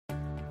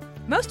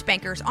Most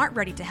bankers aren't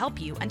ready to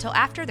help you until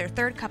after their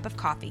third cup of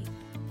coffee.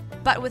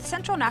 But with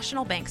Central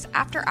National Bank's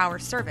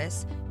after-hours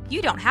service,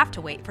 you don't have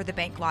to wait for the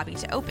bank lobby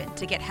to open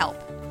to get help.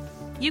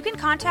 You can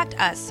contact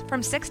us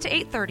from 6 to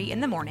 8:30 in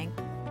the morning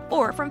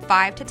or from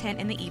 5 to 10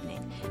 in the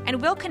evening,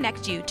 and we'll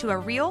connect you to a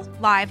real,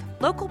 live,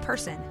 local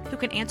person who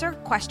can answer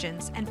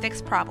questions and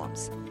fix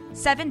problems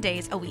 7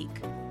 days a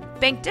week.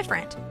 Bank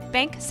different.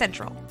 Bank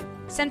Central.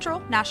 Central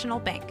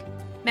National Bank.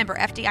 Member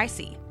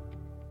FDIC.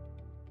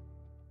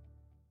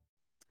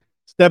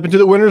 Step into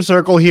the winner's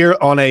circle here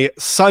on a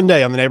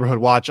Sunday on the Neighborhood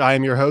Watch. I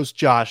am your host,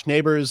 Josh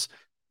Neighbors.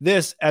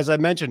 This, as I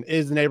mentioned,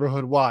 is the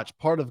Neighborhood Watch,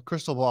 part of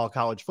Crystal Ball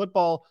College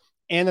Football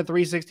and the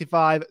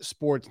 365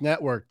 Sports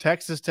Network.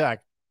 Texas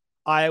Tech,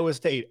 Iowa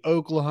State,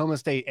 Oklahoma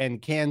State,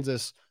 and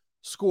Kansas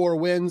score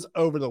wins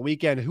over the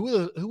weekend.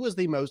 Who was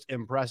the most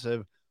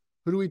impressive?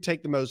 Who do we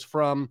take the most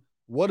from?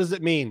 What does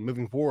it mean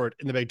moving forward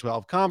in the Big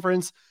 12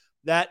 Conference?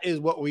 That is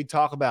what we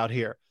talk about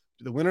here.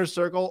 The winner's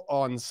circle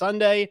on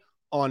Sunday.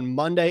 On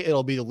Monday,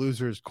 it'll be the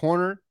loser's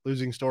corner.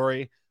 Losing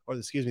story, or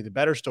the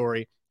better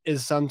story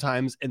is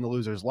sometimes in the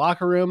loser's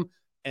locker room.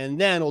 And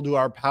then we'll do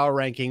our power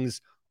rankings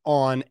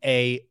on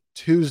a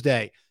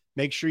Tuesday.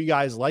 Make sure you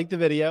guys like the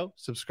video,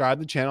 subscribe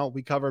to the channel.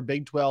 We cover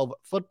Big 12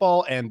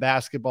 football and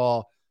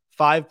basketball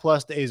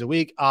 5+ days a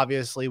week.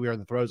 Obviously, we are in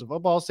the throes of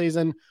football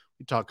season.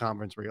 We talk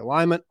conference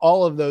realignment,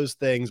 all of those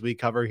things we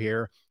cover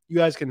here. You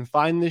guys can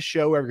find this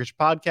show wherever you get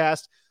your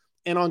podcast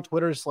and on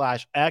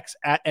Twitter/X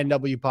at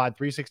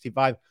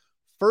NWPod365.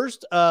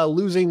 First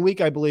losing week,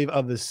 I believe,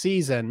 of the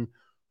season.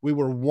 We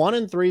were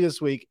 1-3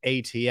 this week,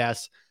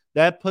 ATS.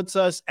 That puts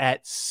us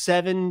at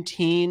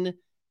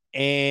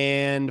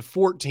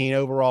 17-14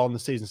 overall in the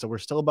season. So we're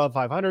still above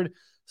 500,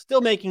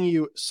 still making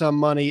you some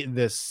money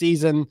this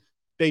season.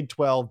 Big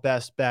 12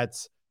 best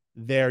bets.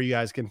 There, you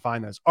guys can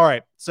find those. All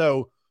right,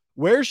 so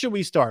where should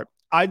we start?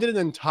 I did an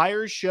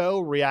entire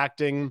show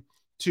reacting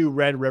to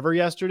Red River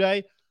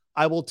yesterday.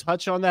 I will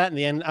touch on that in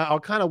the end. I'll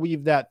kind of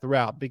weave that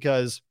throughout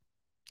because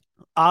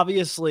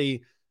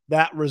obviously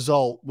that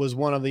result was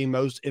one of the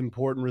most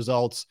important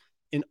results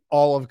in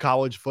all of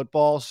college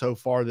football so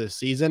far this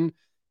season.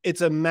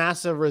 It's a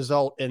massive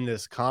result in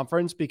this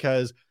conference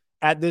because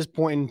at this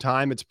point in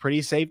time, it's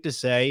pretty safe to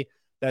say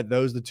that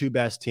those are the two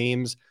best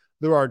teams.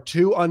 There are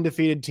two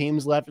undefeated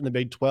teams left in the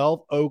Big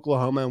 12,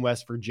 Oklahoma and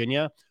West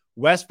Virginia.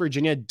 West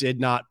Virginia did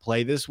not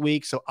play this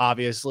week, so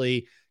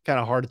obviously kind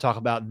of hard to talk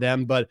about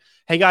them. But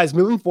hey, guys,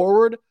 moving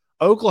forward,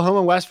 Oklahoma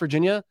and West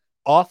Virginia,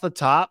 off the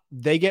top,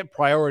 they get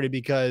priority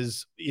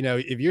because, you know,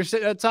 if you're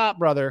sitting at the top,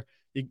 brother,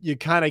 you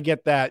kind of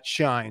get that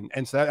shine.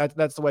 And so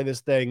that's the way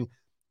this thing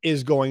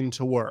is going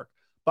to work.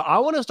 But I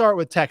want to start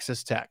with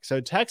Texas Tech.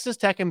 So Texas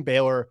Tech and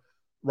Baylor,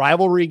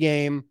 rivalry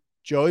game,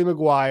 Joey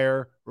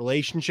McGuire,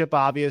 relationship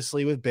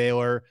obviously with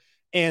Baylor,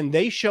 and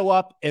they show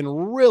up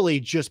and really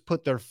just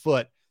put their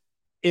foot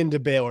into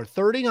Baylor.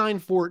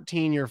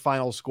 39-14 your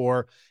final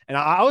score. And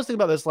I was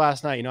thinking about this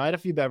last night. You know, I had a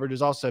few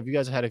beverages. Also, if you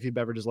guys had a few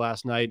beverages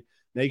last night,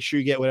 make sure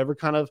you get whatever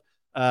kind of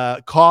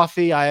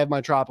coffee. I have my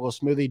tropical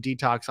smoothie,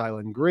 Detox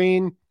Island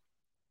Green.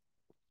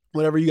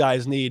 Whatever you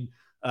guys need,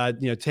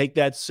 take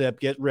that sip,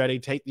 get ready,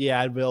 take the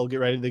Advil, get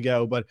ready to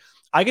go. But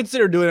I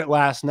considered doing it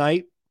last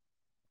night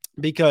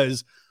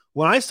because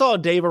when I saw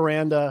Dave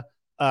Aranda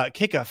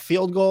kick a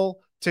field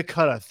goal to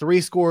cut a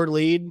 3-score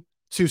lead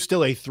to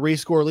still a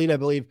 3-score lead, I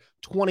believe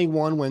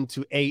 21 went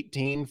to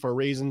 18 for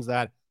reasons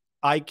that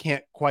I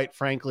can't quite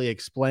frankly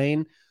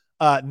explain.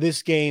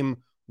 This game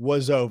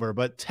was over.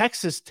 But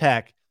Texas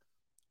Tech,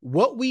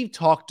 what we've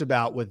talked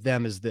about with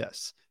them is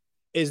this,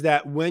 is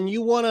that when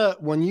you want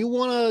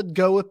to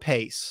go with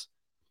pace,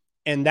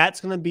 and that's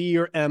going to be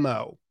your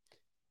MO,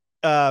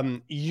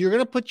 you're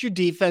going to put your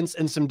defense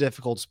in some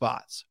difficult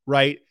spots,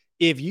 right?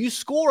 If you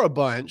score a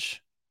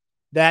bunch,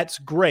 that's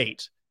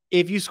great.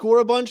 If you score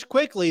a bunch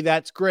quickly,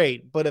 that's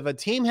great. But if a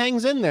team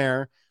hangs in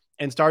there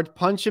and starts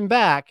punching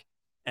back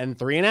and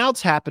 3 and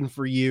outs happen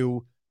for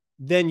you,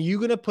 then you're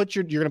going to put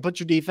your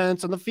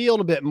defense on the field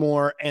a bit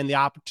more, and the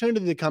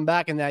opportunity to come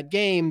back in that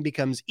game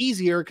becomes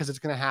easier because it's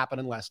going to happen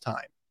in less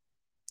time.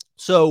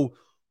 So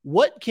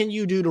what can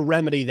you do to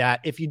remedy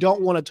that if you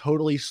don't want to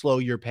totally slow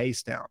your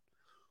pace down?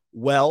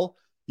 Well,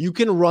 you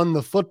can run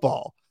the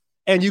football,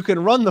 and you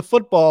can run the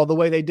football the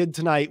way they did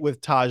tonight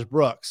with Taj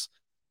Brooks.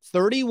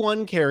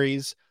 31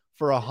 carries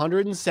for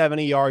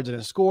 170 yards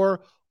and a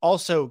score.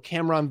 Also,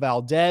 Cameron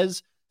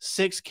Valdez,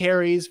 6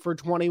 carries for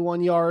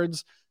 21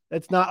 yards.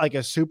 That's not like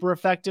a super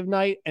effective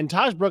night. And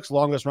Taj Brooks'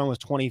 longest run was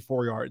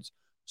 24 yards.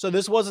 So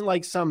this wasn't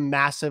like some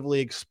massively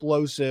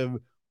explosive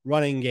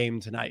running game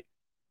tonight.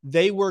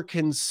 They were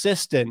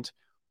consistent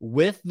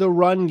with the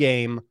run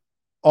game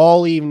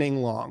all evening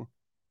long.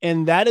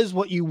 And that is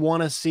what you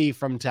want to see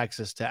from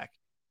Texas Tech.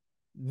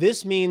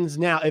 This means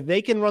now if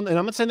they can run, and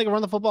I'm not saying they can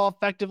run the football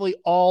effectively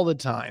all the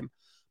time,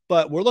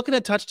 but we're looking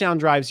at touchdown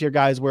drives here,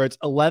 guys, where it's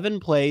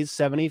 11 plays,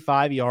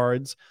 75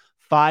 yards,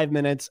 5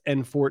 minutes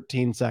and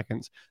 14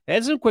 seconds. They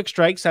had some quick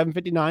strikes,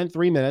 7:59,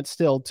 3 minutes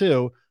still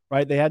too,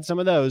 right? They had some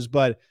of those,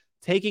 but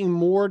taking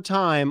more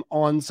time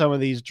on some of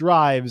these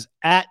drives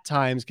at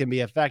times can be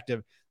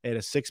effective. They had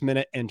a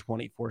 6-minute and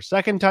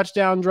 24-second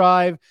touchdown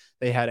drive.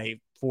 They had a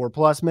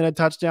 4+ minute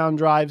touchdown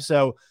drive.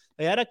 So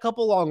they had a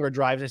couple longer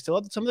drives. They still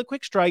had some of the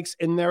quick strikes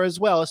in there as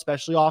well,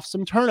 especially off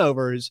some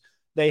turnovers.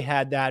 They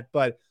had that,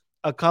 but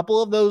a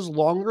couple of those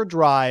longer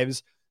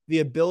drives, the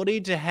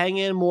ability to hang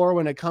in more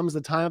when it comes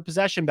to time of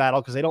possession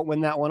battle, because they don't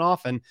win that one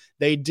often.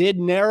 They did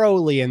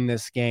narrowly in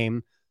this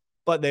game,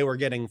 but they were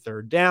getting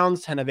third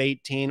downs, 10 of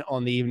 18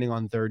 on the evening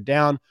on third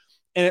down.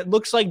 And it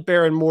looks like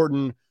Behren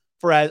Morton,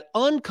 for as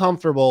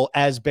uncomfortable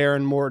as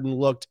Behren Morton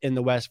looked in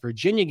the West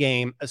Virginia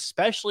game,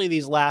 especially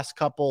these last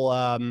couple,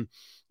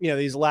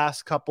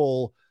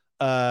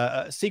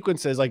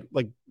 sequences, like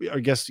I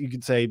guess you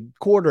could say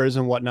quarters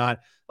and whatnot,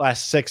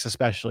 last 6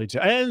 especially too,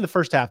 and the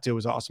first half too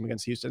was awesome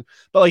against Houston.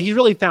 But like he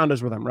really found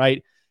his rhythm,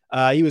 right?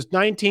 He was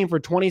 19 for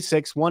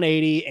 26,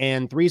 180,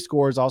 and 3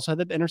 scores. Also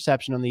had the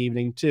interception on the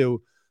evening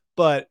too.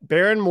 But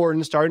Behren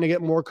Morton starting to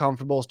get more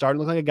comfortable, starting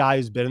to look like a guy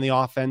who's been in the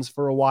offense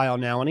for a while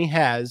now, and he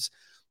has.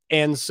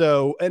 And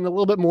so, and a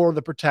little bit more of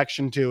the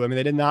protection too. I mean,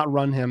 they did not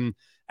run him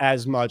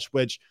as much,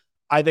 which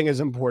I think is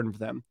important for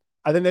them.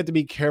 I think they have to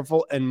be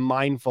careful and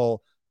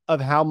mindful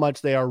of how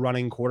much they are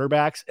running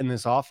quarterbacks in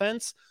this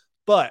offense.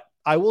 But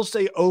I will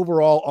say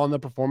overall on the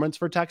performance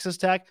for Texas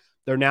Tech,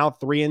 they're now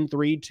 3-3,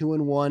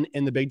 2-1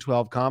 in the Big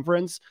 12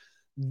 conference.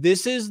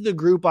 This is the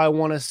group I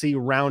want to see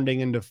rounding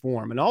into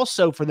form. And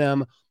also for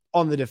them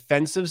on the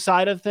defensive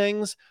side of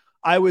things,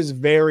 I was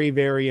very,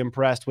 very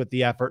impressed with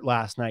the effort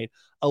last night.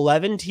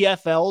 11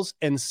 TFLs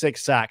and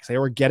 6 sacks. They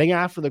were getting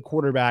after the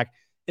quarterback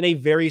in a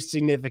very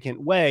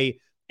significant way.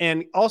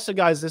 And also,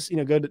 guys, this,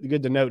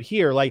 good to note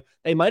here, like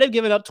they might have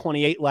given up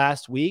 28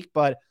 last week,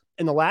 but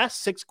in the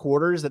last 6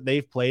 quarters that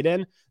they've played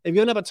in, they've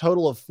given up a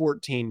total of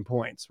 14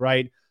 points,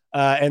 right?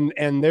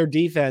 And their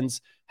defense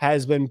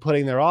has been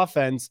putting their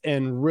offense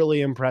in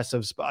really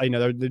impressive spot.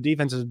 The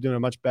defense is doing a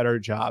much better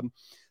job.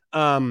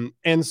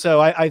 And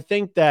so I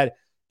think that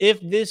if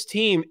this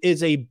team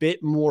is a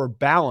bit more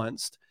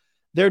balanced,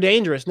 they're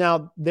dangerous.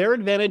 Now, their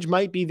advantage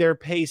might be their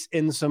pace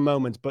in some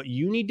moments, but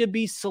you need to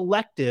be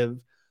selective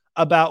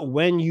about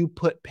when you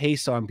put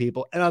pace on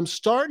people. And I'm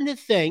starting to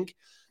think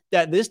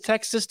that this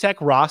Texas Tech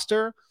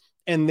roster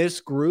and this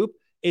group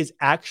is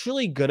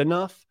actually good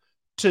enough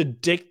to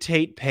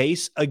dictate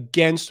pace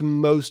against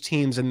most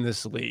teams in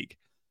this league.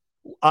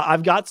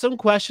 I've got some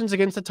questions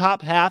against the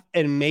top half,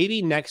 and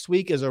maybe next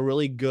week is a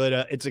really good,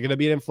 it's going to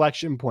be an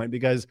inflection point,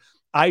 because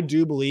I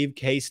do believe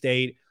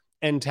K-State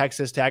and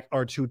Texas Tech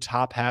are 2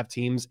 top half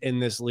teams in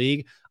this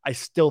league. I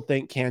still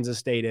think Kansas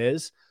State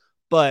is,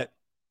 but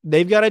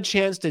they've got a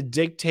chance to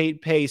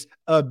dictate pace.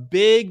 A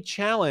big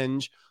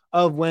challenge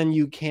of when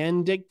you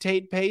can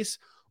dictate pace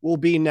will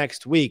be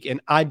next week.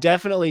 And I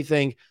definitely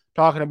think,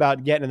 talking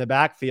about getting in the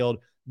backfield,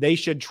 they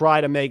should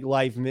try to make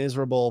life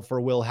miserable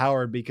for Will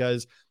Howard,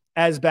 because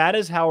as bad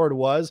as Howard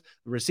was,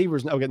 the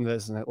receivers, I'll get into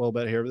this in a little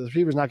bit here, but the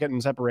receivers not getting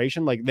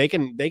separation, like they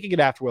can get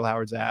after Will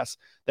Howard's ass.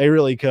 They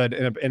really could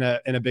in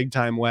a big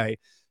time way.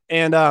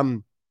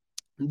 And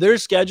their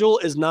schedule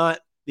is not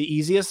the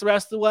easiest the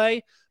rest of the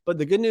way, but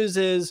the good news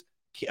is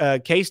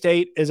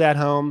K-State is at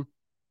home,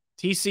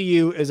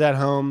 TCU is at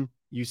home,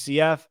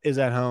 UCF is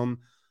at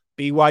home,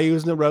 BYU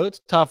is on the road,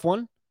 tough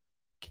one,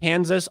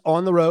 Kansas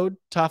on the road,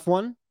 tough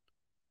one,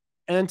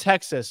 and then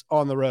Texas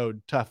on the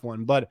road, tough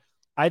one. But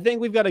I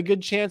think we've got a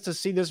good chance to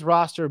see this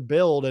roster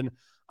build. And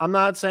I'm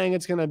not saying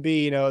it's going to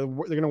be, they're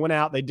going to win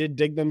out. They did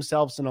dig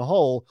themselves in a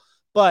hole,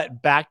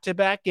 but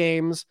back-to-back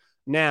games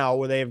now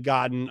where they have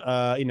gotten,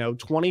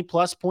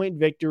 20+ point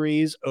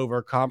victories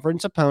over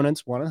conference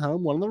opponents, one at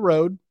home, one on the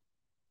road,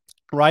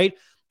 right?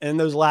 And in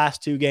those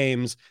last 2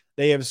 games,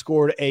 they have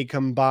scored a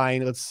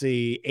combined,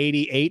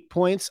 88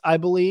 points, I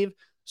believe.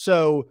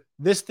 So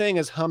this thing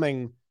is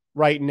humming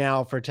right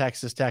now for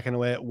Texas Tech in a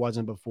way it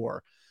wasn't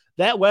before.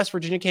 That West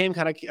Virginia game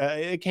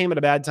it came at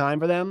a bad time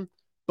for them,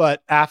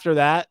 but after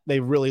that, they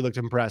really looked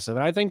impressive.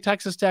 And I think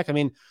Texas Tech, they're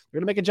going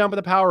to make a jump in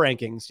the power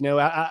rankings.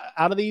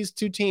 Out of these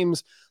 2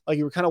 teams, like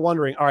you were kind of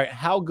wondering, all right,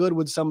 how good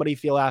would somebody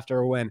feel after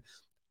a win?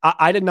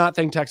 I did not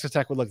think Texas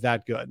Tech would look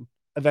that good,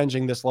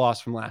 avenging this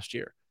loss from last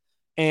year.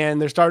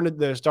 And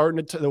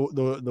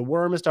the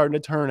worm is starting to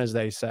turn, as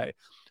they say.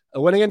 A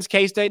win against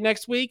K-State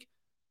next week.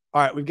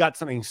 All right, we've got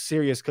something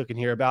serious cooking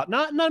here about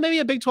not maybe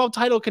a Big 12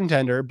 title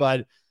contender,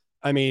 but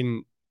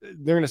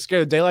they're going to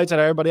scare the daylights out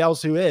of everybody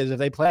else who is, if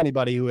they play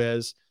anybody who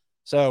is.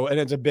 So, and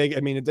it's a big,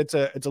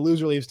 it's a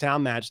loser leaves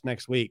town match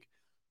next week,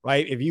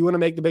 right? If you want to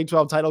make the Big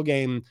 12 title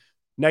game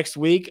next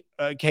week,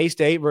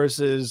 K-State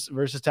versus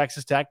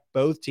Texas Tech,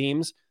 both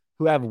teams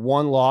who have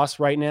 1 loss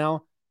right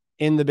now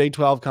in the Big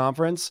 12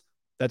 conference,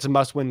 that's a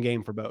must-win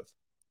game for both.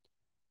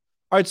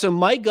 All right, so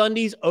Mike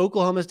Gundy's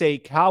Oklahoma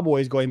State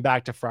Cowboys, going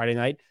back to Friday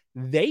night,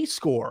 they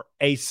score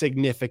a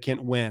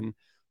significant win,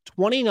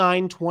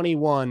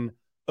 29-21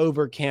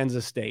 over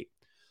Kansas State.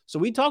 So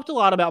we talked a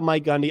lot about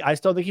Mike Gundy. I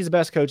still think he's the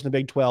best coach in the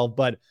Big 12,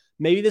 but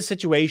maybe the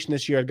situation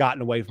this year had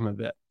gotten away from him a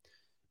bit.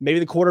 Maybe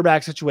the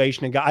quarterback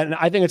situation and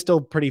I think it's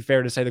still pretty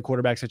fair to say the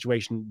quarterback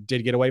situation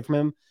did get away from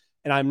him.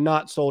 And I'm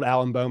not sold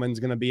Alan Bowman's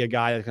going to be a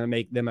guy that's going to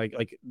make them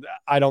like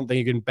I don't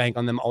think you can bank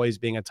on them always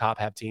being a top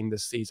half team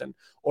this season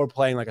or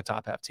playing like a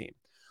top half team.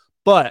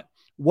 But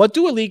what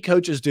do elite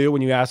coaches do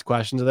when you ask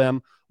questions of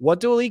them? What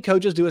do elite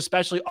coaches do,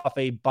 especially off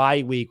a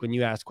bye week when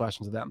you ask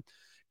questions of them?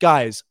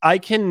 Guys, I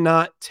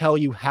cannot tell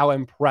you how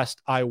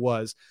impressed I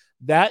was.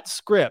 That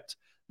script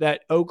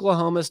that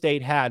Oklahoma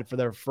State had for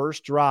their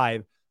first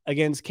drive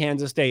against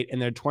Kansas State in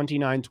their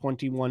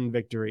 29-21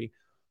 victory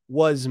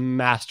was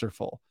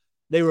masterful.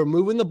 They were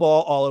moving the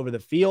ball all over the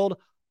field.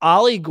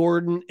 Ollie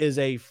Gordon is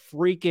a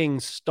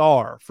freaking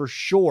star for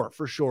sure.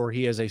 For sure,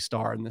 he is a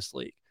star in this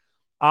league.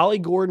 Ollie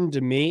Gordon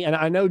to me, and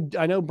I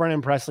know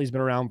Brennan Presley's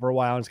been around for a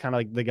while and it's kind of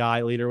like the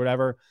guy leader or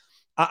whatever.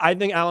 I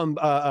think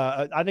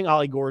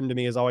Ollie Gordon to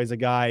me is always a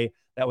guy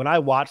that when I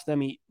watch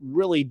them, he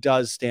really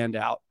does stand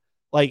out.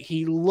 Like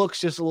he looks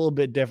just a little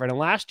bit different. And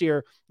last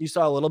year you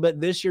saw a little bit.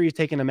 This year he's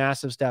taken a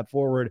massive step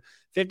forward.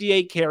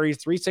 58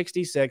 carries,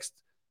 366,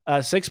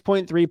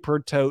 6.3 per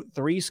tote,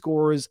 3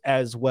 scores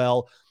as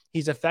well.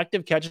 He's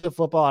effective catching the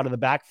football out of the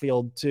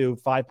backfield to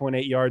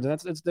 5.8 yards. And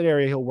that's the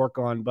area he'll work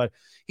on. But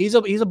he's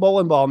a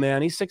bowling ball,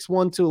 man. He's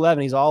 6'1",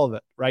 211. He's all of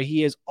it, right?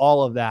 He is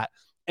all of that.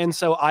 And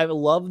so I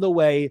love the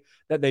way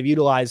that they've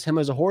utilized him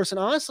as a horse. And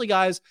honestly,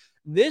 guys,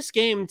 this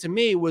game to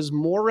me was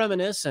more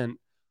reminiscent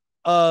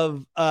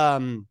of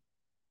the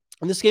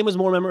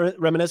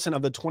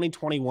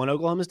 2021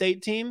 Oklahoma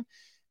State team.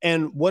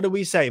 And what do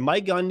we say?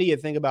 Mike Gundy, you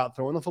think about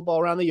throwing the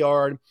football around the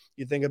yard.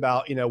 You think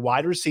about,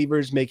 wide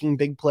receivers making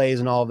big plays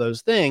and all of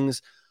those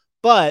things.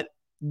 But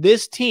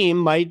this team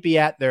might be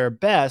at their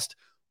best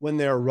when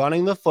they're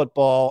running the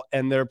football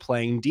and they're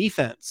playing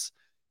defense.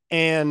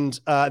 And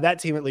that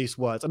team at least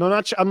was. And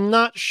I'm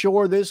not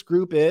sure this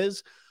group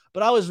is,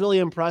 but I was really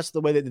impressed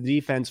the way that the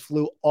defense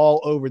flew all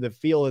over the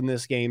field in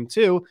this game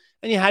too.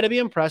 And you had to be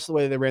impressed the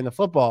way they ran the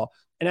football.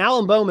 And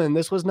Alan Bowman,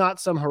 this was not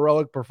some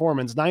heroic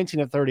performance. 19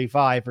 of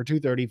 35 for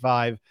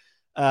 235,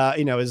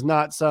 is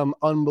not some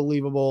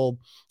unbelievable,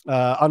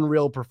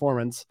 unreal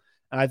performance.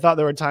 And I thought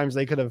there were times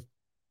they could have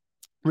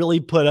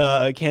really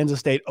put Kansas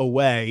State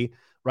away,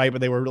 right?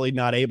 But they were really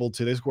not able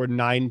to. They scored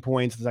 9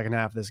 points in the second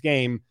half of this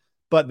game,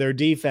 but their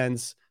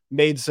defense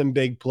made some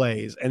big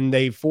plays and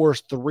they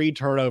forced 3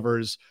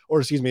 turnovers,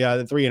 or 3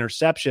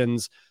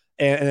 interceptions.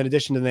 And in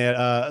addition to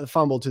that, the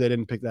fumble too, they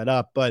didn't pick that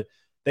up, but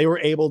they were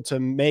able to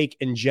make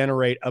and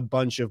generate a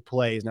bunch of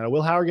plays. Now,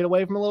 will Howard get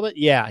away from a little bit?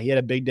 Yeah, he had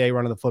a big day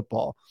running the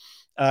football.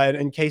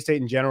 And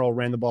K-State in general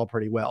ran the ball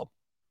pretty well.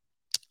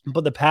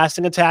 But the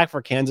passing attack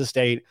for Kansas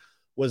State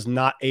was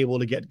not able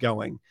to get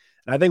going.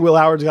 And I think Will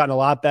Howard's gotten a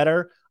lot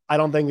better. I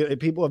don't think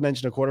that people have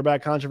mentioned a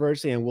quarterback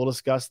controversy, and we'll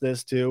discuss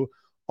this too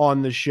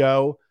on the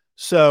show.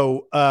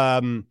 So,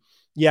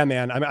 yeah,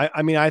 man,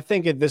 I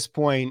think at this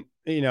point,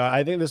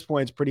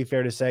 it's pretty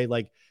fair to say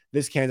like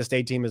this Kansas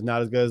State team is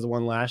not as good as the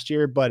one last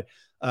year, but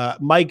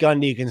Mike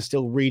Gundy can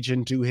still reach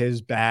into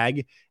his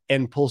bag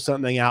and pull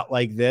something out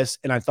like this.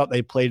 And I thought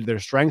they played their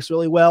strengths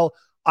really well.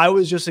 I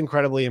was just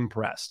incredibly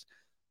impressed,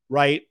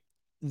 right?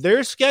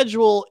 Their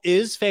schedule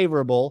is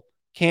favorable.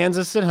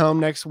 Kansas at home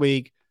next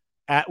week,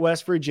 at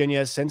West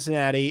Virginia,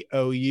 Cincinnati,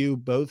 OU,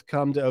 both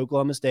come to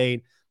Oklahoma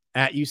State,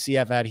 at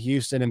UCF, at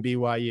Houston, and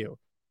BYU.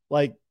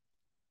 Like,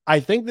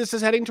 I think this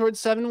is heading towards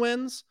 7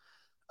 wins.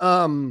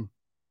 I'm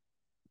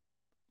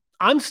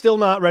still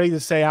not ready to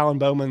say Alan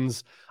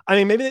Bowman's.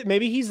 I mean,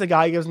 maybe he's the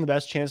guy who gives them the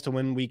best chance to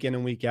win week in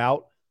and week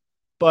out.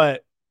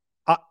 But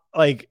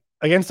like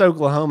against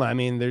Oklahoma, I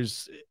mean, do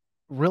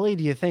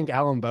you think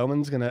Alan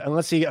Bowman's gonna,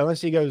 unless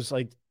he goes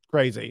like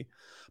crazy?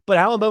 But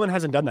Alan Bowman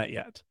hasn't done that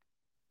yet.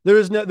 There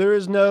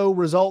is no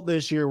result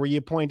this year where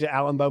you point to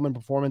Alan Bowman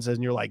performances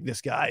and you're like,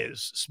 this guy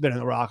is spinning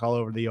the rock all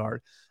over the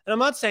yard. And I'm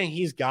not saying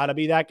he's got to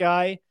be that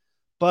guy,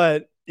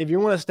 but if you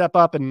want to step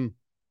up and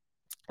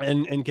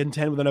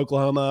contend with an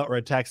Oklahoma or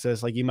a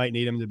Texas, like you might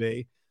need him to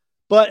be.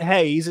 But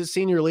hey, he's a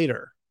senior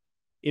leader,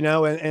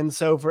 and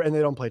so and they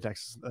don't play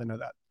Texas. I know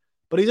that,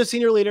 but he's a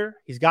senior leader.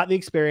 He's got the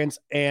experience,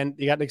 and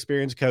you got an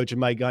experienced coach in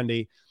Mike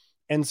Gundy.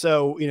 And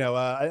so,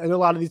 I know a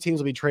lot of these teams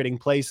will be trading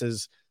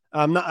places.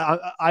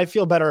 I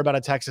feel better about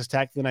a Texas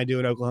Tech than I do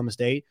in Oklahoma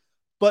State,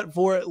 but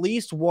for at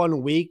least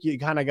 1 week, you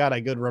kind of got a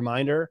good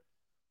reminder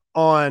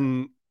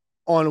on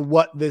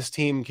what this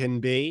team can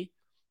be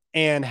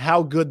and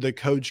how good the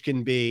coach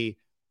can be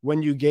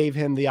when you gave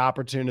him the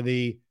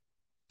opportunity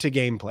to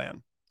game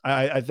plan.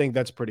 I think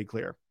that's pretty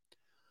clear.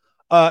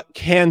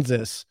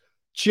 Kansas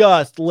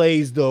just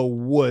lays the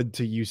wood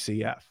to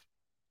UCF.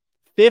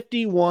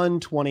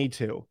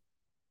 51-22.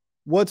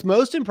 What's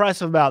most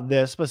impressive about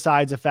this,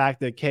 besides the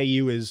fact that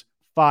KU is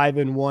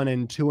 5-1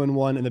 and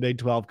 2-1 in the Big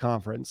 12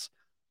 conference,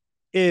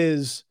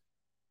 is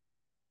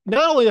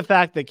not only the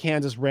fact that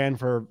Kansas ran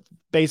for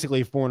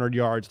basically 400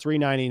 yards,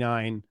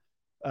 399,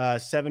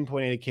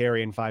 7.8 a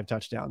carry, and 5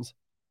 touchdowns.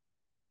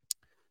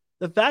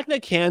 The fact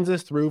that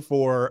Kansas threw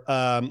for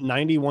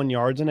 91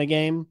 yards in a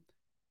game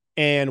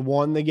and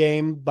won the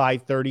game by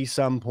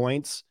 30-some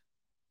points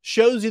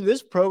shows you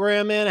this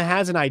program, man,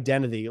 has an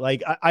identity.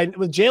 Like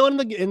with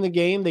Jalen in the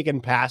game, they can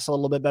pass a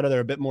little bit better.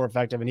 They're a bit more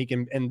effective,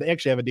 and they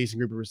actually have a decent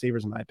group of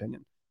receivers, in my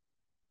opinion.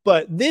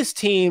 But this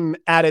team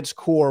at its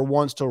core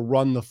wants to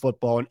run the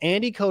football. And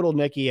Andy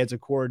Kotelnicki as a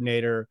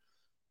coordinator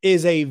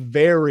is a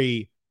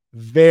very,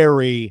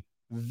 very,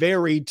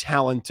 very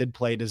talented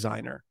play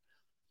designer.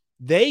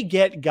 They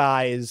get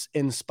guys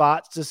in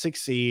spots to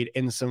succeed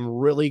in some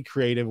really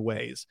creative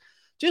ways.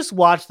 Just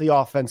watch the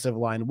offensive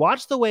line.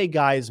 Watch the way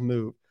guys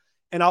move.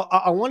 And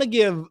I want to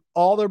give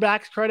all their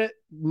backs credit.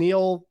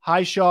 Neal,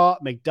 Hishaw,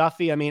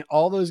 McDuffie. I mean,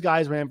 all those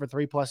guys ran for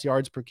 3+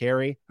 yards per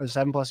carry or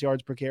 7+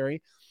 yards per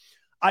carry.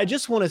 I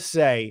just want to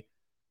say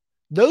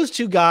those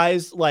two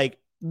guys, like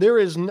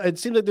it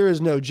seems like there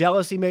is no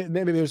jealousy.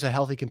 Maybe there's a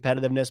healthy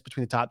competitiveness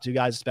between the top two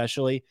guys,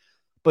 especially,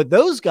 but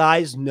those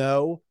guys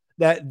know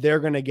that they're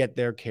going to get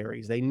their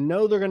carries. They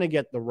know they're going to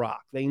get the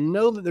rock. They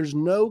know that there's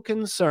no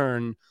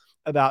concern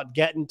about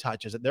getting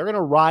touches, that they're going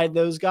to ride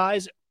those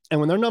guys. And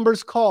when their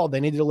number's called,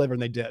 they need to deliver,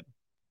 and they did.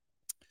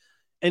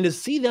 And to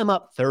see them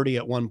up 30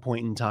 at one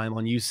point in time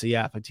on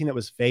UCF, a team that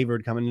was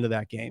favored coming into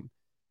that game.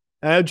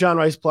 I know John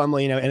Rice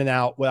Plumlee, in and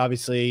out. Well,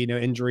 obviously,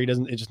 injury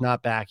it's just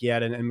not back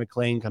yet, and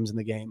McLean comes in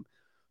the game.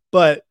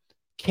 But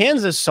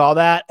Kansas saw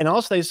that, and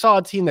also they saw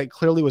a team that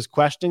clearly was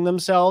questioning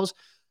themselves.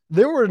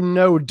 There were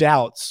no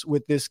doubts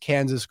with this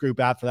Kansas group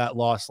after that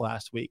loss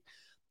last week.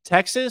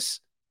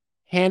 Texas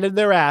handed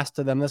their ass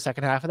to them the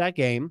second half of that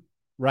game,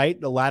 right?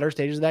 The latter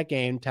stages of that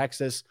game,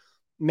 Texas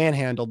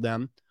manhandled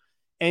them.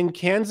 And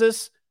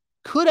Kansas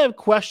could have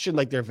questioned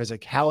like their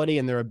physicality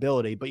and their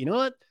ability, but you know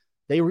what?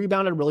 They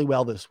rebounded really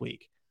well this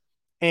week.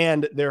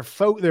 And their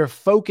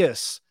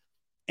focus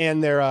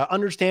and their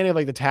understanding of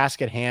like the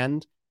task at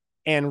hand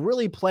and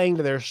really playing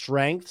to their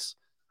strengths.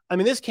 I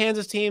mean, this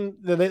Kansas team,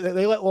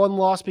 they let one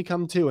loss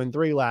become 2 and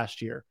 3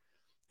 last year.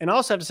 And I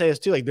also have to say this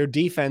too, like their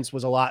defense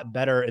was a lot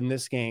better in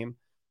this game.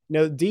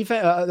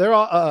 Defense, their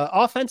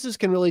offenses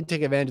can really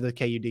take advantage of the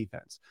KU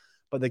defense,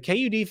 but the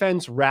KU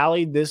defense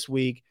rallied this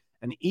week.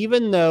 And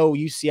even though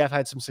UCF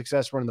had some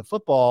success running the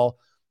football,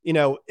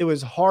 it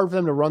was hard for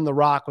them to run the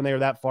rock when they were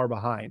that far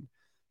behind.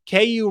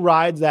 KU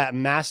rides that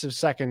massive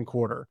second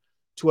quarter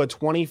to a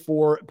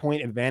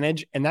 24-point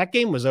advantage, and that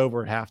game was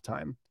over at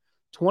halftime.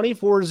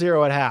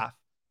 24-0 at half.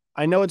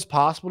 I know it's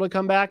possible to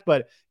come back,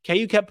 but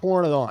KU kept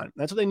pouring it on.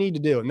 That's what they need to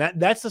do. And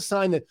that's the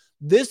sign that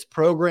this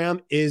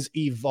program is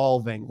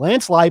evolving.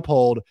 Lance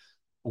Leipold,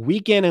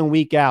 week in and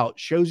week out,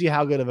 shows you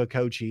how good of a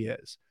coach he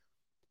is.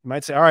 You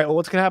might say, all right, well,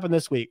 what's going to happen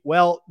this week?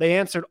 Well, they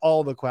answered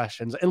all the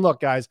questions. And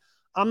look, guys,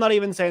 I'm not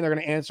even saying they're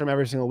going to answer them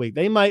every single week.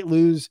 They might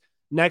lose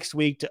next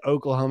week to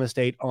Oklahoma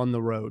State on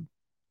the road.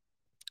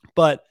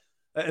 But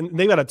and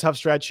they've got a tough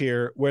stretch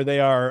here where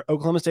they are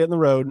Oklahoma State on the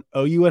road,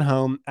 OU at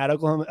home, at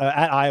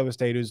Iowa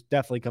State, who's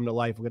definitely come to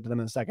life. We'll get to them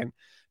in a second.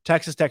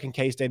 Texas Tech and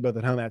K-State both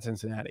at home at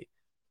Cincinnati.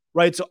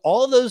 Right, so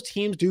all of those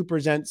teams do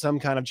present some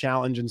kind of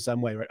challenge in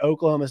some way, right?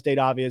 Oklahoma State,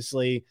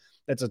 obviously,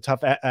 that's a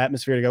tough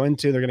atmosphere to go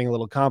into. They're getting a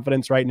little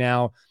confidence right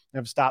now. They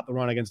have stopped the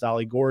run against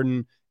Ollie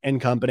Gordon and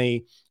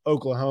company.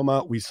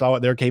 Oklahoma, we saw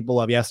what they're capable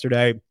of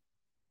yesterday.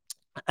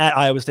 At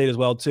Iowa State as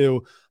well,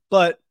 too.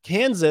 But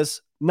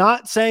Kansas,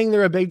 not saying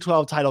they're a Big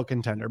 12 title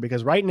contender,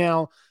 because right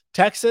now,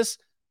 Texas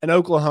and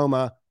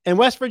Oklahoma and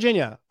West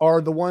Virginia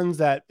are the ones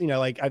that, I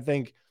don't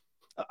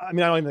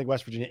even think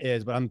West Virginia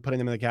is, but I'm putting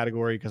them in the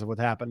category because of what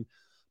happened.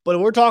 But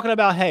we're talking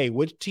about, hey,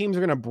 which teams are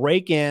going to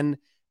break in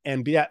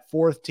and be that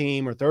fourth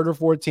team or third or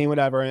fourth team,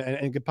 whatever,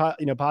 and could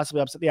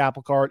possibly upset the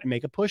apple cart and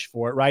make a push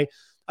for it, right?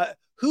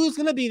 Who's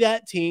going to be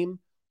that team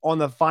on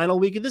the final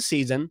week of the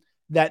season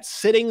that's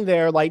sitting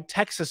there like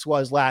Texas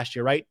was last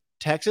year, right?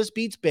 Texas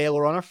beats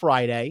Baylor on a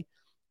Friday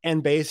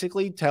and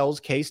basically tells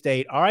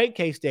K-State, all right,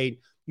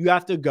 K-State, you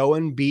have to go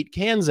and beat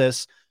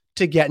Kansas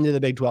to get into the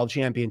Big 12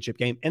 championship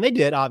game. And they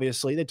did,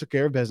 obviously. They took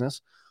care of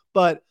business.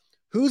 But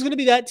who's going to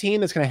be that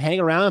team that's going to hang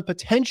around and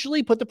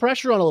potentially put the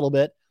pressure on a little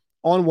bit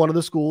on one of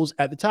the schools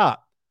at the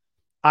top?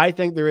 I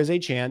think there is a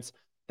chance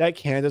that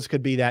Kansas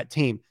could be that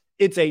team.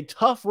 It's a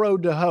tough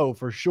road to hoe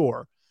for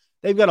sure.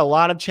 They've got a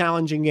lot of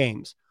challenging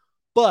games.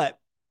 But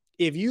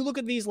if you look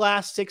at these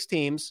last 6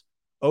 teams,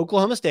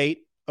 Oklahoma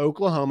State,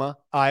 Oklahoma,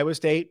 Iowa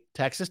State,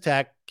 Texas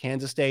Tech,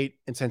 Kansas State,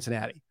 and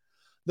Cincinnati.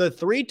 The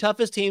 3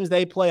 toughest teams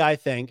they play, I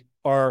think,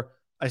 are,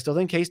 I still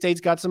think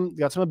K-State's got some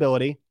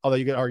ability, although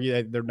you could argue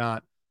that they're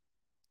not.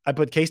 I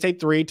put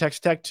K-State 3, Texas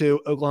Tech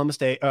 2,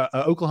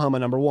 Oklahoma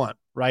number 1,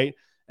 right?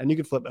 And you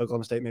could flip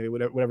Oklahoma State, maybe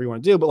whatever you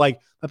want to do. But like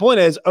my point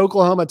is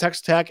Oklahoma,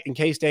 Texas Tech, and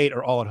K-State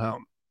are all at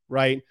home,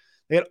 right?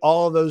 They had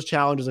all of those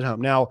challenges at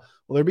home. Now,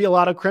 will there be a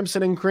lot of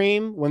crimson and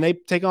cream when they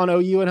take on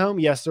OU at home?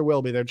 Yes, there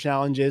will be. Their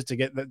challenge is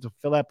to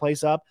fill that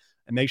place up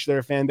and make sure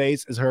their fan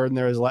base is heard and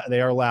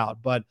they are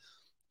loud. But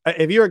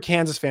if you're a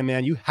Kansas fan,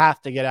 man, you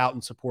have to get out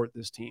and support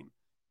this team.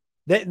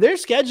 Their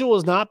schedule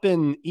has not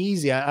been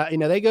easy.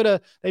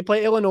 They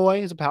play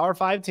Illinois as a Power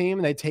 5 team,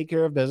 and they take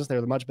care of business. They're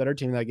the much better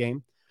team in that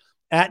game.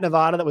 At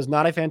Nevada, that was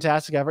not a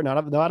fantastic effort.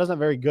 Nevada's not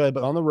very good,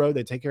 but on the road,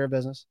 they take care of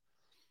business.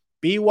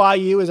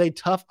 BYU is a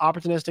tough,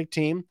 opportunistic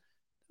team.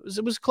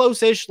 It was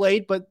close-ish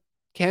late, but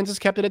Kansas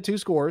kept it at 2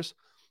 scores.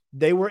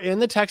 They were in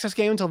the Texas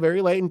game until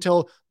very late,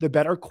 until the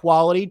better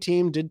quality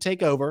team did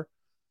take over.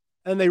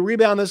 and they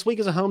rebound this week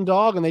as a home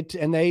dog,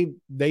 and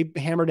they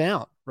hammer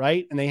down,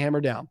 right? And they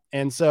hammer down.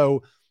 And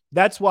so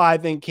that's why I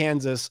think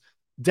Kansas,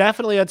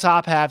 definitely a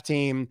top half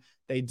team.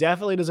 They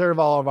definitely deserve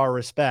all of our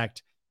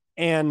respect.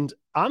 And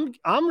I'm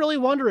really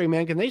wondering,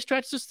 man, can they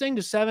stretch this thing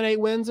to 7-8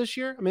 wins this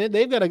year? I mean,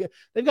 they've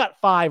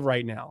got 5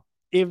 right now.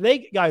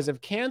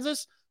 If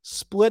Kansas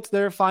splits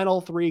their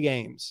final 3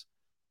 games,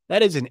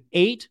 that is an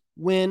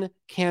 8-win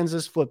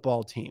Kansas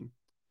football team.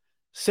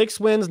 6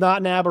 wins, not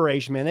an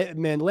aberration,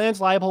 man. Lance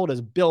Leipold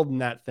is building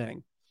that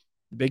thing.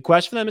 The big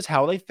question for them is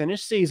how they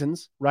finish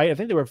seasons, right? I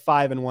think they were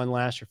 5-1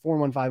 last year,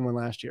 4-1, 5-1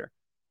 last year.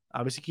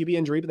 Obviously, QB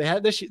injury, but they had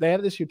it this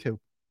year too.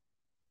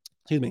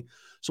 Excuse me.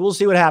 So we'll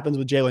see what happens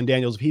with Jalen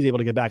Daniels if he's able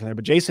to get back in there.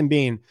 But Jason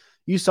Bean,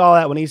 you saw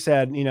that when he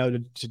said,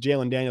 to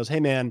Jalen Daniels, hey,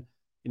 man,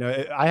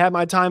 I have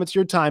my time. It's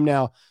your time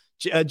now.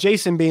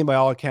 Jason Bean, by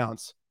all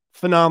accounts,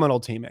 phenomenal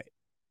teammate.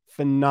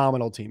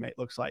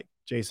 Looks like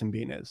Jason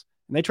Bean is.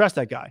 And they trust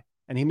that guy.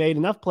 And he made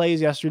enough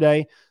plays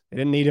yesterday. They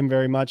didn't need him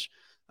very much.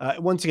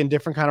 Once again,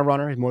 different kind of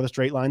runner. He's more the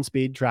straight line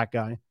speed track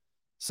guy.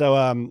 So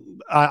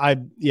I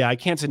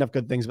can't say enough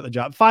good things about the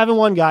job.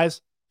 5-1,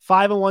 guys.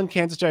 5-1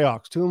 Kansas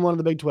Jayhawks. 2-1 in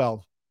the Big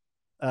 12.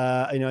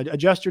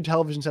 Adjust your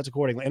television sets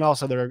accordingly. And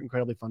also, they're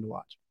incredibly fun to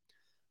watch.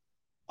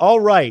 All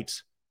right.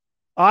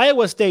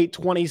 Iowa State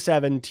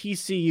 27,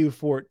 TCU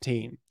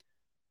 14.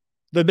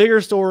 The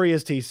bigger story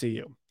is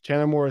TCU.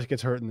 Chandler Morris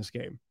gets hurt in this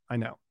game. I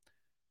know.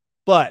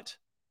 But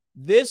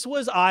this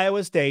was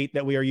Iowa State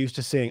that we are used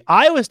to seeing.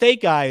 Iowa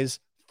State, guys,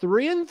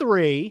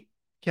 3-3.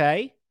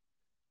 Okay.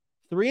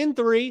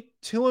 3-3,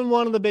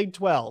 2-1 in the Big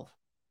 12.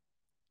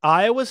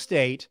 Iowa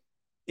State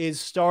is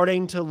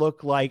starting to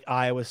look like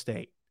Iowa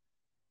State.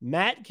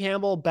 Matt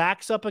Campbell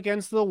backs up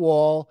against the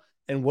wall.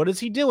 And what is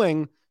he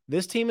doing?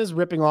 This team is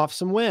ripping off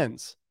some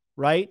wins,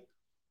 right?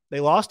 They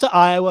lost to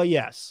Iowa.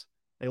 Yes.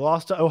 They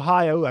lost to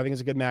Ohio. I think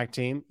it's a good MAC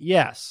team.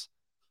 Yes.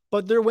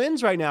 But their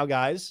wins right now,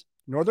 guys,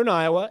 Northern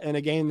Iowa, in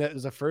a game that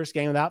is the first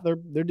game without their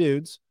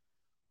dudes.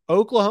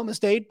 Oklahoma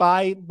State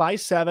by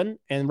 7,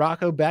 and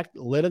Rocco Beck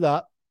lit it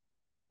up.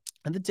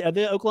 And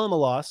the Oklahoma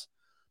loss.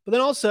 But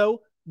then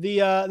also the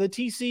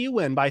TCU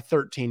win by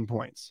 13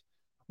 points.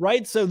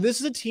 Right? So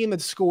this is a team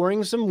that's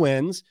scoring some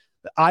wins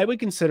that I would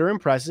consider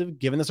impressive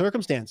given the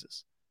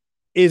circumstances.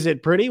 Is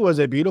it pretty? Was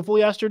it beautiful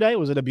yesterday?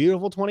 Was it a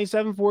beautiful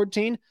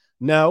 27-14?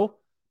 No.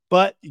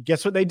 But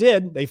guess what they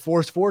did? They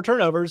forced 4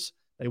 turnovers.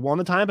 They won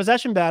the time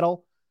possession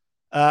battle.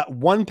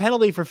 1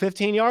 penalty for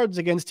 15 yards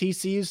against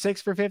TCU,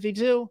 6 for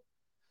 52.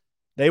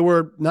 They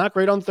were not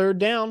great on third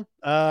down.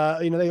 They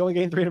only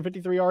gained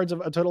 353 yards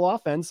of total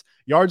offense.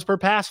 Yards per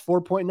pass,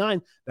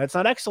 4.9. That's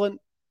not excellent.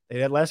 They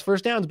had less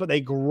first downs, but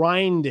they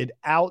grinded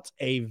out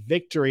a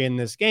victory in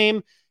this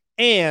game.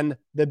 And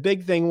the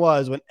big thing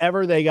was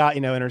whenever they got,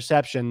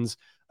 interceptions,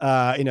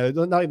 not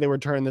like they were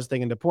turning this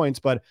thing into points,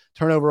 but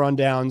turnover on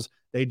downs,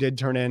 they did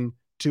turn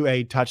into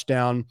a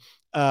touchdown.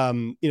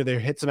 They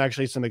hit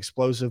some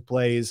explosive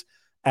plays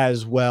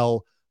as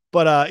well.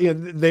 But,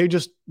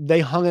 they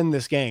hung in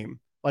this game.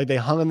 Like they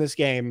hung in this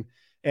game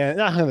and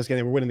not hung in this game.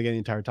 They were winning the game the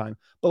entire time,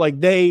 but like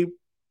they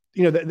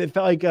felt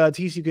like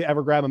TCU could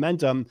ever grab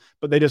momentum,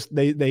 but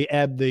they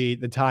ebbed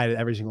the tide at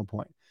every single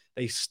point.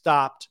 They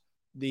stopped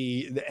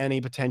the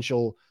any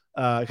potential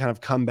kind of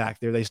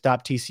comeback there. They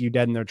stopped TCU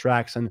dead in their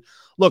tracks. And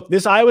look,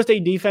 this Iowa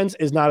State defense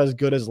is not as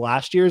good as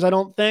last year's, I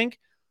don't think.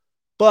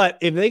 But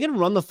if they can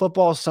run the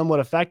football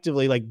somewhat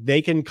effectively, like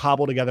they can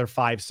cobble together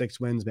 5-6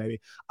 wins, maybe.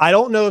 I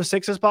don't know if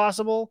 6 is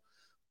possible,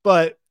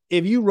 but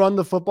if you run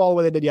the football the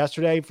way they did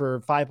yesterday for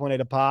 5.8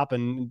 a pop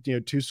and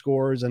 2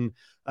 scores, and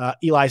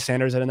Eli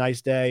Sanders had a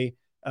nice day,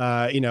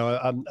 Sama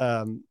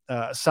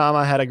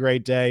had a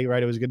great day,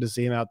 right? It was good to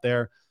see him out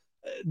there.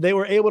 They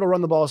were able to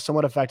run the ball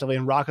somewhat effectively,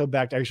 and Rocco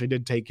Becht actually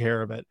did take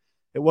care of it.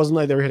 It wasn't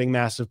like they were hitting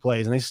massive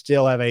plays, and they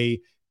still have a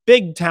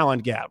big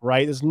talent gap,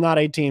 right? It's not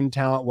a team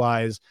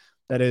talent-wise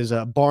that is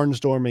a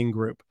barnstorming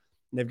group.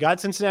 And they've got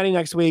Cincinnati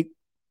next week.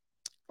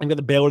 They've got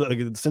the Baylor,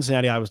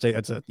 Cincinnati, Iowa State.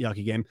 That's a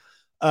yucky game.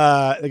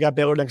 They got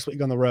Baylor next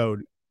week on the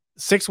road.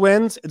 6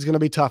 wins, it's going to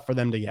be tough for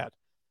them to get.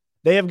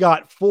 They have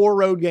got 4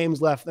 road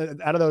games left.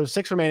 Out of those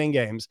 6 remaining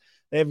games,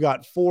 they've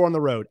got 4 on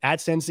the road. At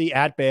Cincy,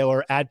 at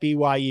Baylor, at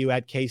BYU,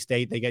 at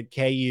K-State. They get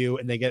KU,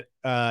 and they get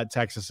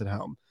Texas at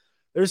home.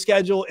 Their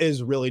schedule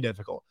is really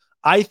difficult.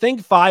 I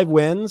think 5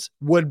 wins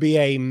would be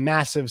a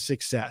massive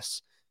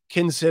success,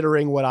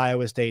 considering what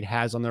Iowa State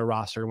has on their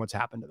roster and what's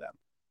happened to them.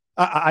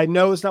 I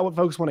know it's not what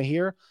folks want to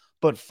hear,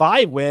 but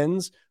 5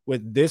 wins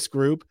with this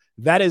group,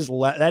 that is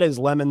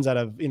lemons out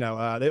of,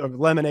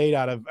 lemonade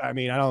out of, I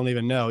don't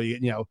even know,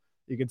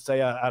 you could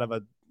say out of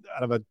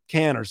a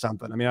can or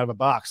something. Out of a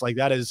box. Like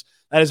that is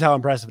how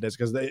impressive it is,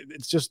 because they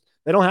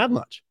don't have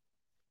much.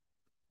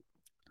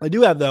 They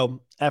do have,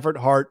 though, effort,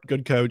 heart,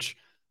 good coach.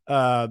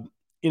 They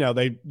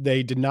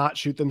did not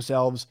shoot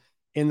themselves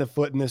in the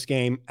foot in this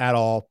game at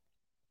all.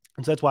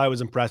 And so that's why I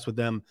was impressed with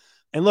them.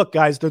 And look,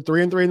 guys, they're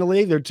 3-3 in the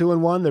league. They're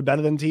 2-1. They're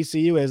better than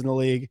TCU is in the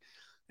league.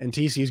 And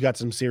TCU's got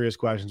some serious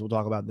questions. We'll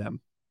talk about them.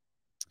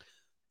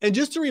 And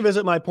just to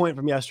revisit my point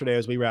from yesterday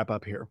as we wrap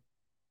up here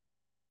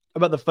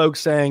about the folks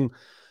saying,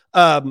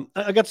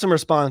 I got some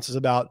responses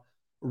about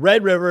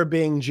Red River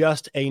being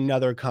just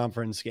another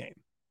conference game.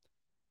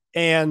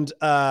 And,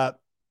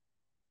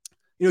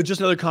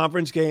 just another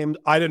conference game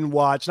I didn't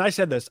watch. And I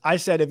said this. I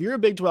said, if you're a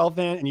Big 12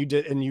 fan and you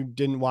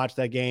didn't watch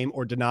that game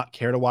or did not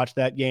care to watch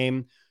that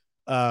game,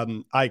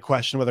 I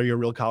question whether you're a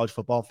real college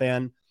football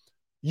fan.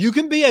 You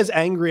can be as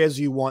angry as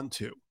you want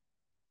to.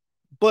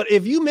 But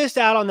if you missed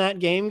out on that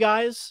game,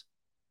 guys,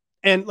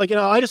 and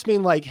I just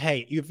mean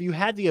hey, if you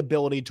had the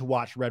ability to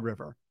watch Red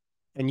River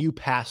and you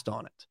passed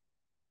on it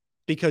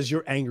because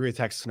you're angry at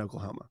Texas and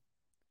Oklahoma,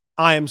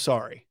 I am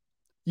sorry.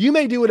 You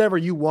may do whatever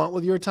you want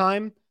with your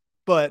time,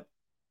 but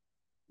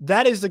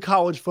that is the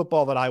college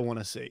football that I want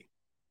to see.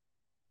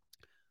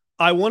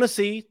 I want to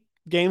see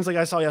games like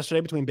I saw yesterday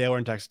between Baylor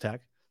and Texas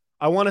Tech.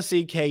 I want to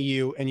see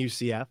KU and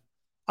UCF.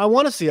 I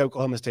want to see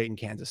Oklahoma State and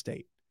Kansas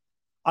State.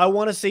 I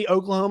want to see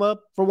Oklahoma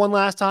for one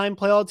last time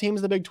play all the teams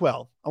in the Big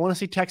 12. I want to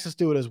see Texas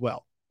do it as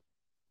well.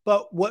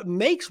 But what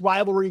makes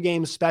rivalry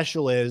games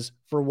special is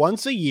for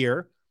once a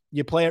year,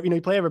 you play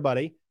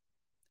everybody,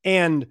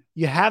 and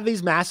you have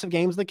these massive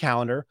games in the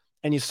calendar,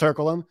 and you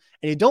circle them,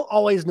 and you don't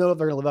always know if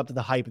they're going to live up to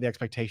the hype of the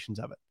expectations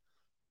of it.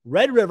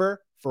 Red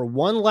River, for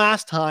one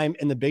last time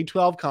in the Big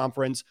 12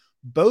 Conference,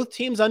 both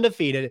teams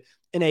undefeated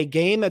in a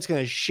game that's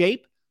going to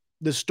shape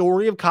the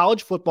story of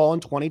college football in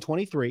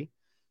 2023.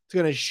 It's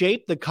going to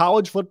shape the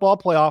college football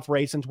playoff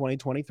race in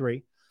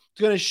 2023.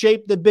 It's going to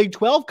shape the Big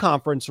 12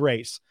 Conference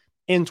race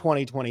in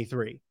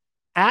 2023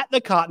 at the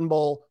Cotton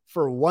Bowl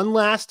for one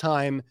last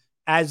time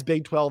as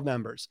Big 12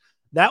 members.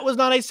 That was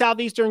not a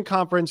Southeastern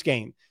Conference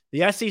game.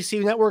 The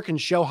SEC network can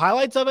show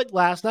highlights of it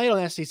last night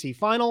on SEC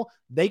Final.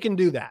 They can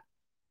do that.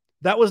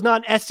 That was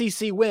not an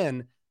SEC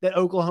win that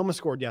Oklahoma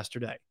scored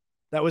yesterday.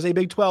 That was a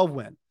Big 12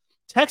 win.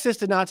 Texas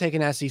did not take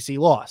an SEC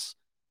loss.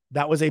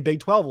 That was a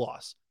Big 12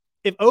 loss.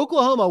 If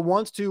Oklahoma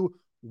wants to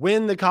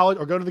win the college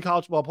or go to the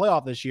college football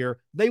playoff this year,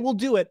 they will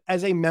do it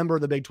as a member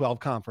of the Big 12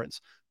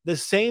 Conference. The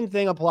same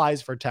thing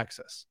applies for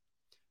Texas.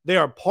 They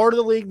are part of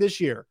the league this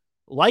year,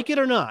 like it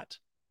or not.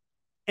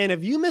 And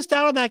if you missed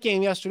out on that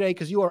game yesterday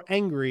because you are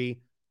angry,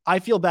 I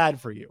feel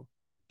bad for you,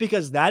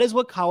 because that is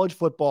what college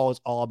football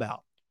is all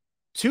about.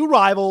 Two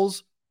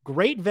rivals,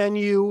 great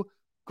venue,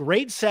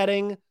 great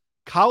setting,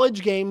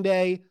 college game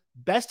day,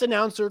 best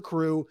announcer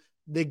crew.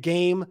 The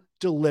game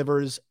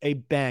delivers a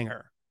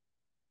banger.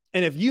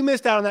 And if you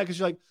missed out on that because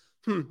you're like,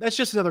 that's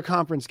just another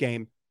conference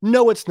game.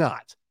 No, it's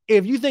not.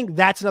 If you think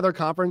that's another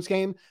conference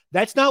game,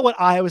 that's not what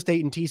Iowa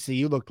State and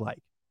TCU looked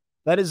like.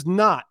 That is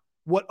not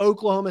what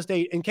Oklahoma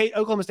State and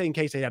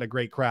K-State had a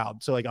great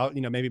crowd. So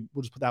maybe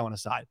we'll just put that one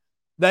aside.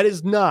 That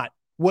is not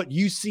what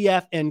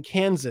UCF and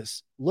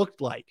Kansas looked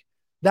like.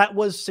 That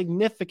was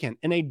significant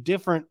in a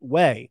different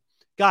way.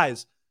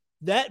 Guys,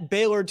 that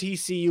Baylor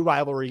TCU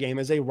rivalry game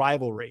is a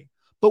rivalry.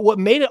 But what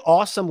made it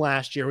awesome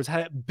last year was how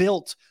it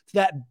built to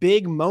that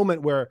big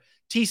moment where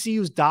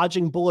TCU's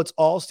dodging bullets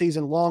all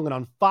season long. And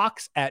on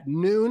Fox at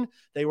noon,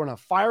 they were in a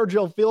fire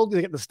drill field.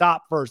 They get the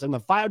stop first. And the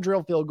fire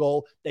drill field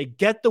goal, they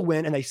get the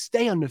win and they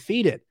stay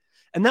undefeated.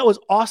 And that was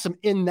awesome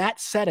in that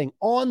setting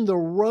on the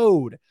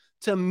road.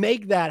 To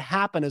make that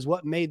happen is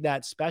what made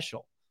that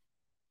special.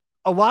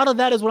 A lot of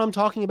that is what I'm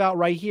talking about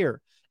right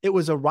here. It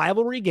was a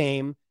rivalry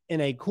game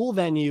in a cool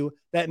venue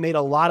that made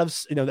a lot of,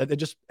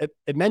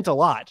 it meant a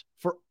lot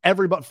for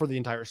everybody, for the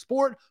entire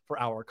sport, for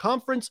our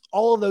conference,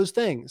 all of those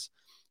things.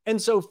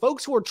 And so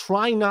folks who are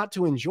trying not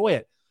to enjoy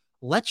it,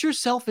 let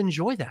yourself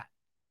enjoy that.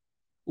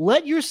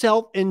 Let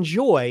yourself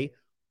enjoy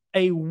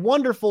a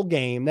wonderful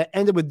game that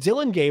ended with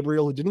Dylan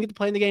Gabriel, who didn't get to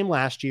play in the game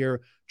last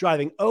year,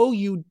 driving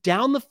OU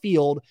down the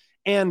field.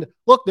 And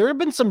look, there have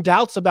been some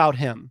doubts about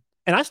him.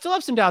 And I still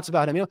have some doubts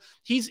about him.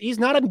 He's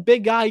not a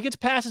big guy. He gets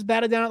passes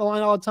batted down at the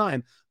line all the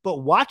time.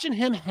 But watching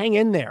him hang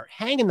in there,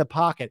 hang in the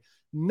pocket,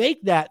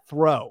 make that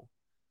throw,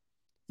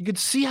 you could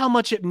see how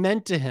much it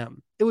meant to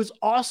him. It was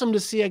awesome to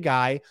see a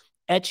guy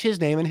etch his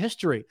name in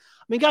history.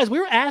 I mean, guys, we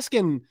were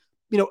asking,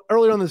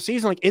 earlier on in the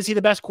season, is he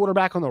the best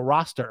quarterback on the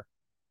roster?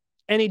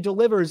 And he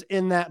delivers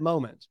in that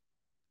moment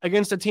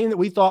against a team that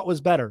we thought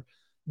was better.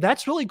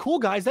 That's really cool,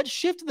 guys. That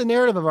shifted the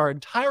narrative of our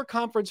entire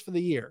conference for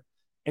the year.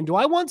 And do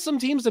I want some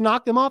teams to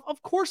knock them off?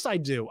 Of course I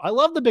do. I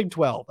love the Big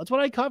 12. That's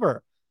what I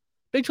cover.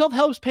 Big 12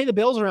 helps pay the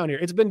bills around here.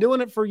 It's been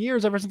doing it for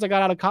years, ever since I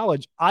got out of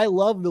college. I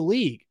love the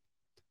league.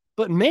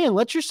 But man,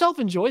 let yourself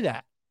enjoy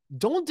that.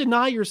 Don't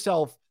deny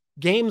yourself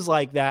games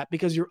like that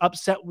because you're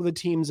upset with the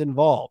teams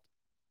involved.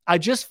 I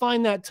just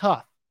find that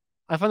tough.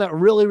 I find that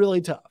really,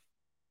 really tough.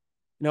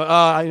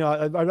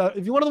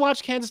 If you want to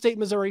watch Kansas State,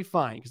 Missouri,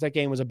 fine, because that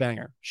game was a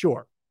banger.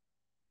 Sure.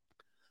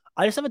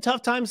 I just have a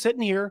tough time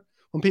sitting here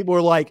when people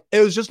are like, it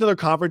was just another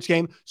conference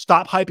game.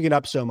 Stop hyping it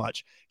up so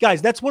much.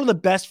 Guys, that's one of the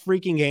best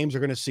freaking games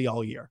you're going to see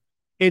all year.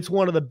 It's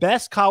one of the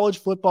best college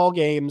football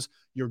games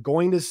you're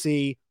going to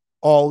see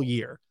all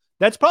year.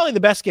 That's probably the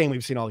best game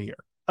we've seen all year.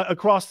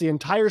 Across the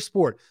entire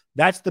sport,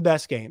 that's the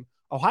best game.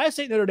 Ohio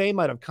State Notre Dame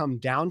might have come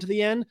down to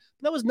the end,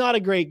 but that was not a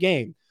great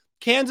game.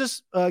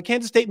 Kansas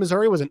State,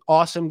 Missouri was an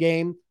awesome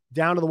game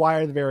down to the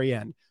wire at the very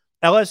end.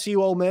 LSU,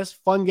 Ole Miss,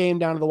 fun game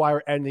down to the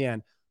wire at the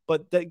end.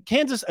 But the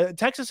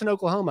Texas and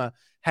Oklahoma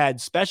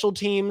had special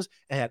teams,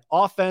 it had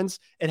offense,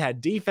 it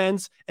had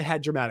defense, it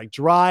had dramatic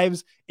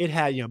drives, it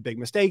had, big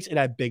mistakes, it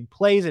had big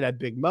plays, it had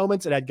big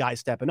moments, it had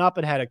guys stepping up,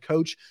 it had a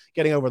coach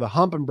getting over the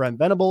hump and Brent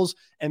Venables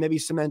and maybe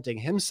cementing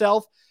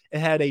himself. It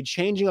had a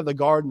changing of the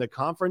guard in the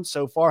conference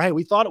so far. Hey,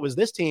 we thought it was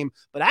this team,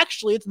 but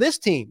actually it's this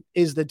team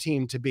is the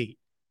team to beat.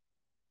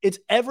 It's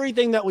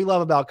everything that we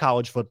love about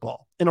college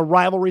football in a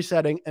rivalry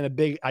setting and a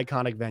big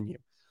iconic venue.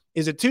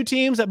 Is it two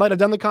teams that might have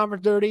done the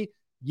conference dirty?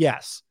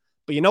 Yes.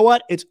 But you know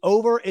what? It's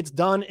over. It's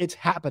done. It's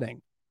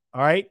happening.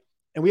 All right.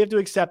 And we have to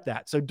accept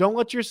that. So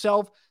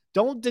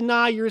don't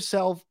deny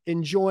yourself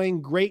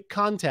enjoying great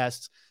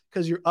contests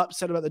because you're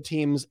upset about the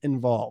teams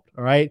involved.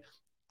 All right.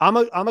 I'm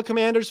a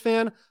Commanders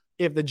fan.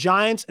 If the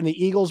Giants and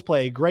the Eagles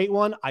play a great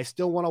one, I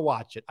still want to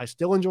watch it. I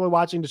still enjoy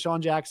watching Deshaun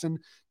Jackson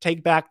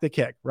take back the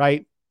kick,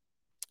 right?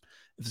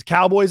 If it's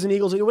Cowboys and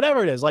Eagles,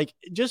 whatever it is,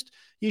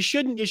 you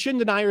shouldn't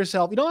deny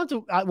yourself. You don't have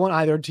to want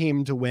either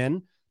team to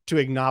win to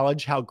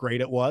acknowledge how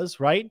great it was,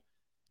 right?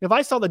 If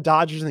I saw the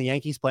Dodgers and the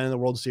Yankees playing in the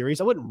World Series,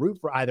 I wouldn't root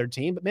for either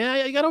team, but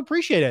man, you got to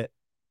appreciate it.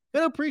 You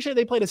got to appreciate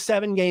they played a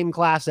 7-game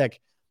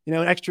classic,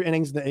 extra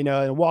innings,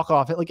 and walk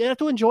off it. You have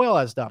to enjoy all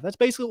that stuff. That's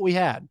basically what we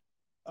had.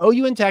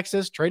 OU in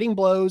Texas trading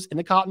blows in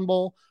the Cotton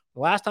Bowl.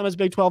 The last time it was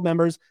Big 12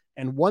 members,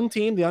 and one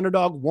team, the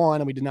underdog, won,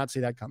 and we did not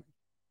see that coming.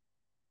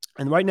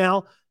 And right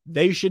now,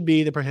 they should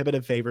be the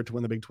prohibitive favorite to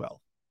win the Big 12.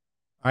 All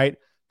right.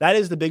 That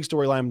is the big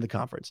storyline of the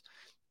conference.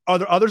 Are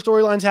there other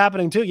storylines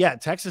happening too? Yeah.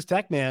 Texas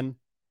Tech, man,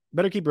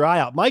 better keep your eye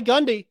out. Mike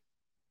Gundy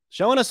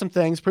showing us some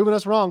things, proving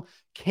us wrong.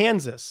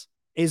 Kansas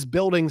is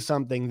building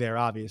something there,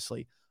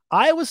 obviously.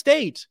 Iowa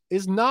State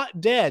is not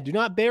dead. Do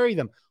not bury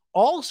them.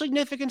 All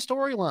significant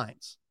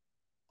storylines,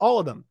 all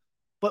of them.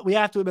 But we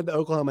have to admit that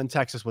Oklahoma and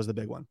Texas was the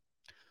big one.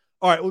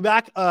 All right. We're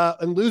back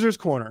in Loser's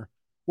Corner.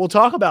 We'll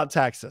talk about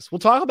Texas. We'll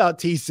talk about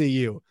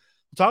TCU. We'll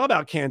talk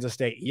about Kansas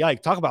State.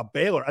 Yikes. Talk about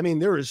Baylor. I mean,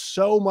 there is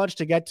so much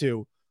to get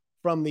to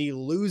from the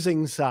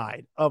losing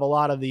side of a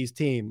lot of these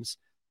teams.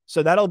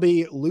 So that'll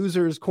be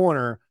Loser's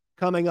Corner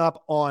coming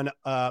up on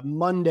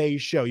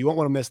Monday's show. You won't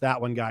want to miss that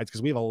one, guys,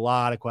 because we have a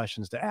lot of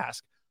questions to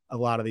ask a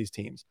lot of these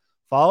teams.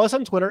 Follow us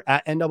on Twitter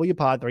at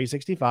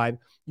NWPod365.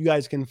 You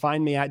guys can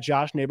find me at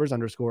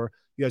JoshNeighbors_.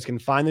 You guys can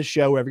find the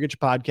show wherever you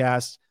get your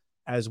podcasts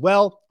as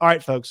well. All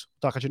right, folks.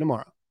 Talk to you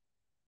tomorrow.